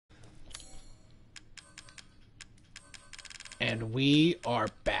And we are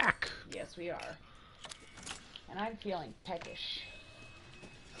back. Yes, we are. And I'm feeling peckish.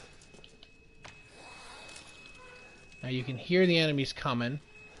 Now you can hear the enemies coming.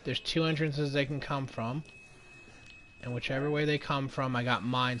 There's 2 entrances they can come from. And whichever way they come from, I got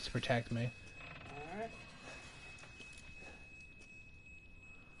mines to protect me. Alright.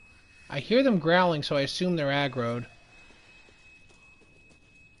 I hear them growling, so I assume they're aggroed.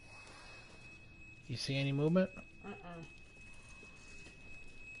 You see any movement?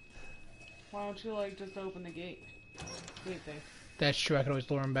 Why don't you, like, just open the gate? Anything. That's true, I could always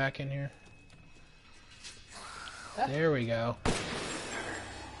lure them back in here. There we go.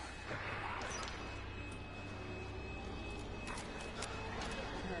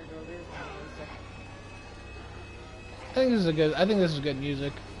 I think this is good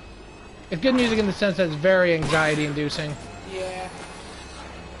music. It's good music in the sense that it's very anxiety inducing. Yeah.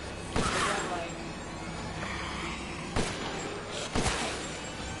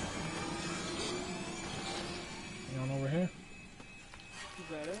 Anyone over here? Is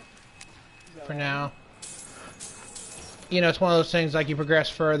that it? For now. You know, it's one of those things like you progress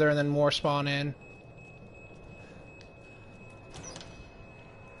further and then more spawn in.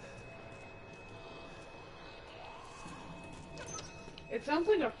 It sounds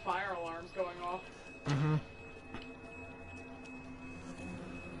like a fire alarm's going off. Mm-hmm.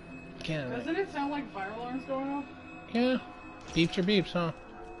 Doesn't it sound like fire alarms going off? Yeah. Beeps are beeps, huh?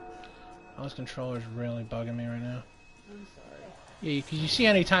 Oh, this controller's really bugging me right now. I'm sorry. Yeah, because you see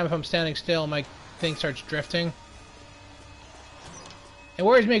any time if I'm standing still, my thing starts drifting. It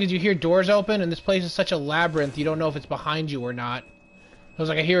worries me because you hear doors open, and this place is such a labyrinth, you don't know if it's behind you or not. It was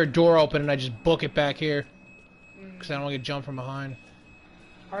like I hear a door open, and I just book it back here. Because I don't want to get jumped from behind.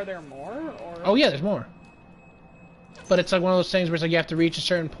 Are there more, or...? Oh yeah, there's more. But it's like one of those things where it's like you have to reach a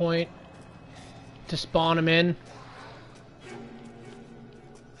certain point to spawn them in.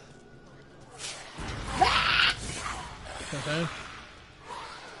 Okay.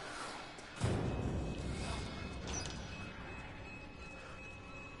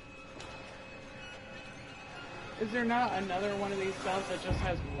 Is there not another one of these cells that just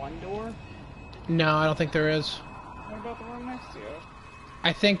has one door? No, I don't think there is. What about the one next to you?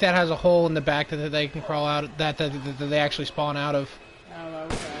 I think that has a hole in the back that they can crawl out, that they actually spawn out of. Oh,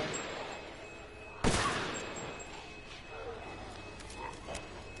 okay.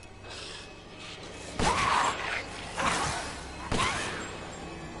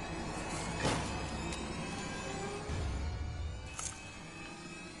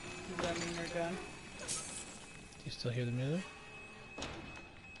 Does that mean you're done? Do you still hear the music?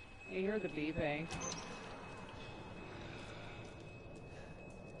 You hear the beeping.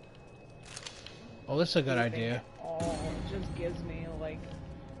 Oh, this is a good idea. Oh, it just gives me, like,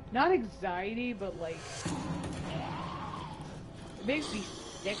 not anxiety, but, like, it makes me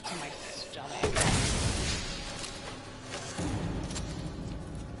sick to my stomach.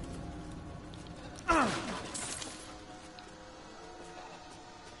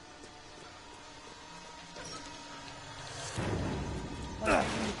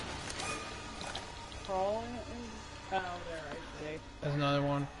 Crawling? Oh, there, I see. There's another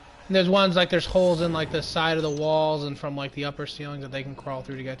one. And there's ones like there's holes in like the side of the walls and from like the upper ceilings that they can crawl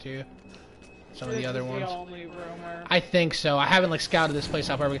through to get to you. Some of the other ones. The only room where... I think so. I haven't like scouted this place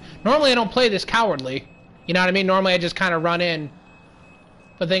out perfectly. Normally I don't play this cowardly. You know what I mean? Normally I just kind of run in.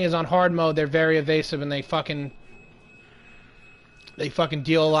 But the thing is, on hard mode they're very evasive and they fucking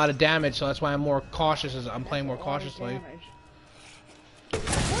deal a lot of damage. So that's why I'm more cautious. As I'm playing more cautiously.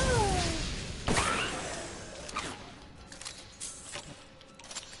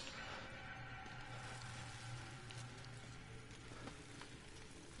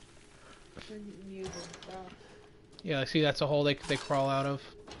 Yeah, I see that's a hole they crawl out of.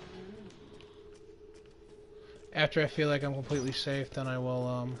 After I feel like I'm completely safe, then I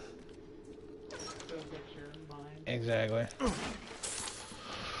will, Go get your mind. Exactly.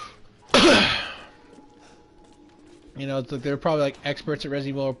 You know, it's like they're probably like experts at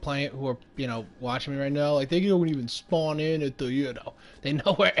Resident Evil playing who are, you know, watching me right now. Like, they don't even spawn in at the, you know, they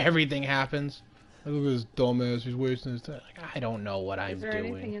know where everything happens. Like, look at this dumbass, he's wasting his time. Like, I don't know what I'm doing. Is there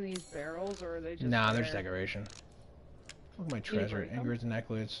anything in these barrels, or are they just Nah, there? there's decoration. Look at my treasure. Ingrid's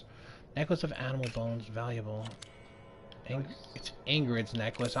necklace. Necklace of animal bones, valuable. It's Ingrid's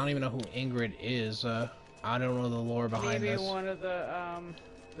necklace. I don't even know who Ingrid is. I don't know the lore behind this. Maybe one of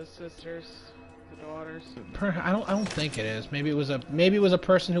the sisters, the daughters. I don't think it is. Maybe it was a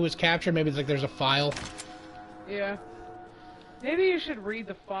person who was captured. Maybe it's like there's a file. Yeah. Maybe you should read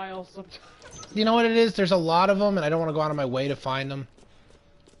the file sometime. You know what it is? There's a lot of them, and I don't want to go out of my way to find them.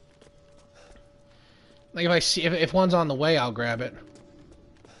 Like if I see if one's on the way, I'll grab it.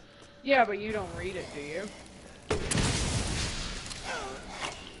 Yeah, but you don't read it, do you?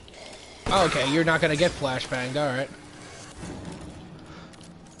 Oh, okay, you're not gonna get flashbanged. All right.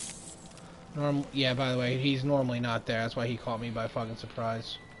 Yeah, by the way, he's normally not there. That's why he caught me by fucking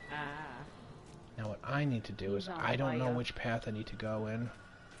surprise. Ah. Now what I need to do is, He's on I don't know fire. which path I need to go in.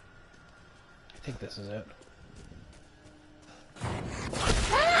 I think this is it.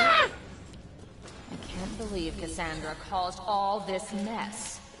 I can't believe Cassandra caused all this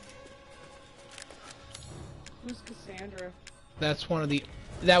mess. Who's Cassandra? That's one of the...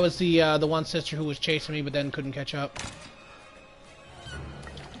 That was the one sister who was chasing me, but then couldn't catch up.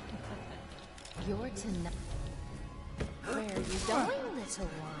 You're tonight. Where are you going, little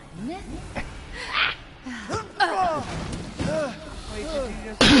one? Wait, did you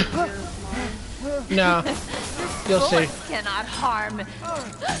just use your mind? No. You'll see. Bullets cannot harm.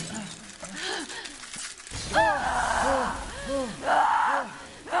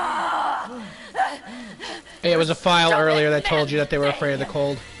 Hey, it was a file earlier that told you that they were afraid of the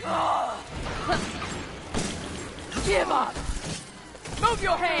cold. Give up. Move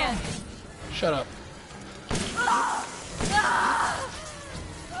your hand. Shut up.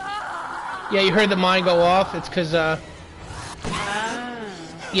 Yeah, you heard the mine go off. It's because,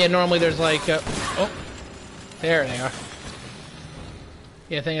 yeah, normally there's like, oh, there they are.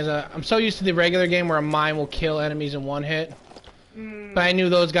 Yeah, the thing is, I'm so used to the regular game where a mine will kill enemies in one hit. But I knew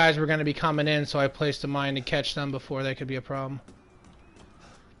those guys were going to be coming in, so I placed a mine to catch them before they could be a problem.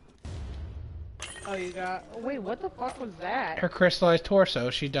 Oh, you got... Wait, what the fuck was that? Her crystallized torso.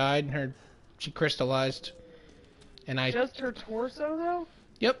 She died, and she crystallized. And I... Just her torso, though?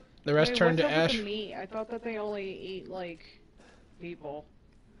 Yep, the rest Wait, turned to what's up with ash. the meat? I thought that they only eat, like, people.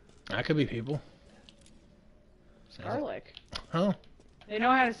 That could be people. Garlic. Oh. They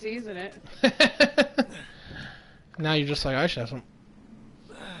know how to season it. Now you're just like, I should have some.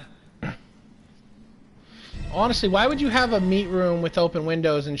 Honestly, why would you have a meat room with open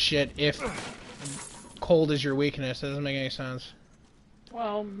windows and shit if cold is your weakness? That doesn't make any sense.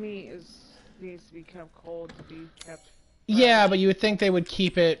 Well, meat needs to be kept cold to be kept... Yeah, but you would think they would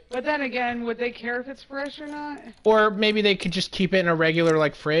keep it... But then again, would they care if it's fresh or not? Or maybe they could just keep it in a regular,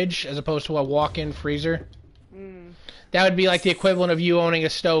 like, fridge as opposed to a walk-in freezer. That would be like the equivalent of you owning a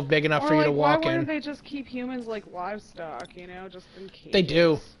stove big enough for you to walk why in. wouldn't they just keep humans like livestock, you know, just in case? They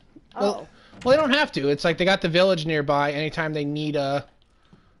do. Oh. Well, they don't have to. It's like they got the village nearby. Anytime they need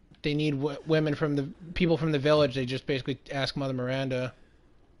women from the people from the village, they just basically ask Mother Miranda.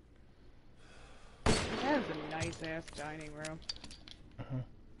 That is a nice-ass dining room.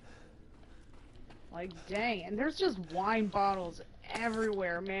 Like, dang. And there's just wine bottles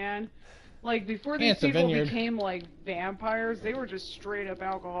everywhere, man. Like, before these people became, like, vampires, they were just straight-up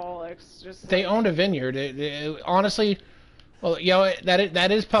alcoholics. Just They owned a vineyard. Honestly, well, you know,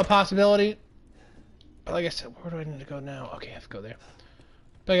 that is a possibility. But like I said, where do I need to go now? Okay, I have to go there.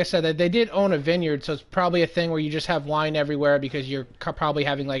 But like I said, they did own a vineyard, so it's probably a thing where you just have wine everywhere because you're probably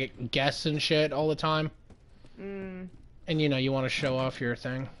having, like, guests and shit all the time. And, you know, you want to show off your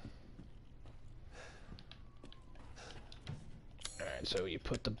thing. Alright, so you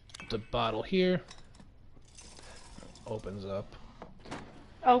put the bottle here. Opens up.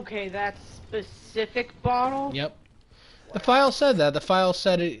 Okay, that specific bottle? Yep. The file said that. The file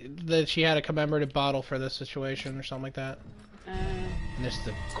said that she had a commemorative bottle for this situation or something like that. And this is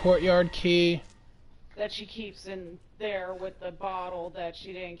the courtyard key. That she keeps in there with the bottle that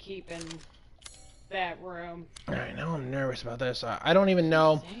she didn't keep in that room. Alright, now I'm nervous about this. I don't even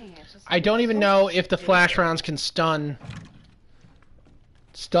know. Dang, it's just I don't even know if the flash rounds can stun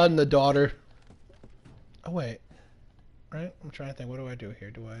the daughter. Oh, wait. Right? I'm trying to think. What do I do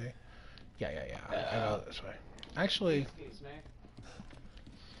here? Do I... Yeah. I go this way. Actually,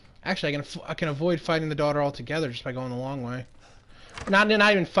 I can avoid fighting the daughter altogether just by going the long way. Not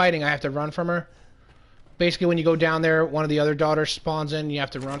even fighting. I have to run from her. Basically, when you go down there, one of the other daughters spawns in. You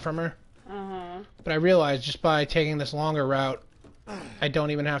have to run from her. But I realized just by taking this longer route, I don't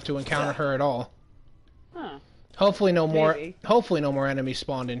even have to encounter her at all. Huh. Hopefully, no more. Maybe. Hopefully, no more enemies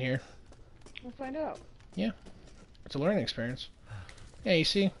spawned in here. We'll find out. Yeah, it's a learning experience. Yeah, you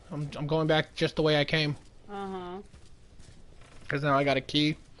see, I'm going back just the way I came. Because now I got a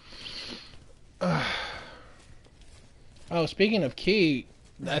key. Oh, speaking of key,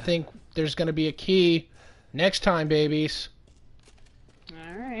 I think there's going to be a key next time, babies.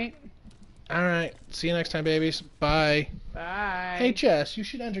 Alright. Alright, see you next time, babies. Bye. Bye. Hey, Jess, you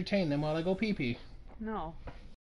should entertain them while I go pee-pee. No.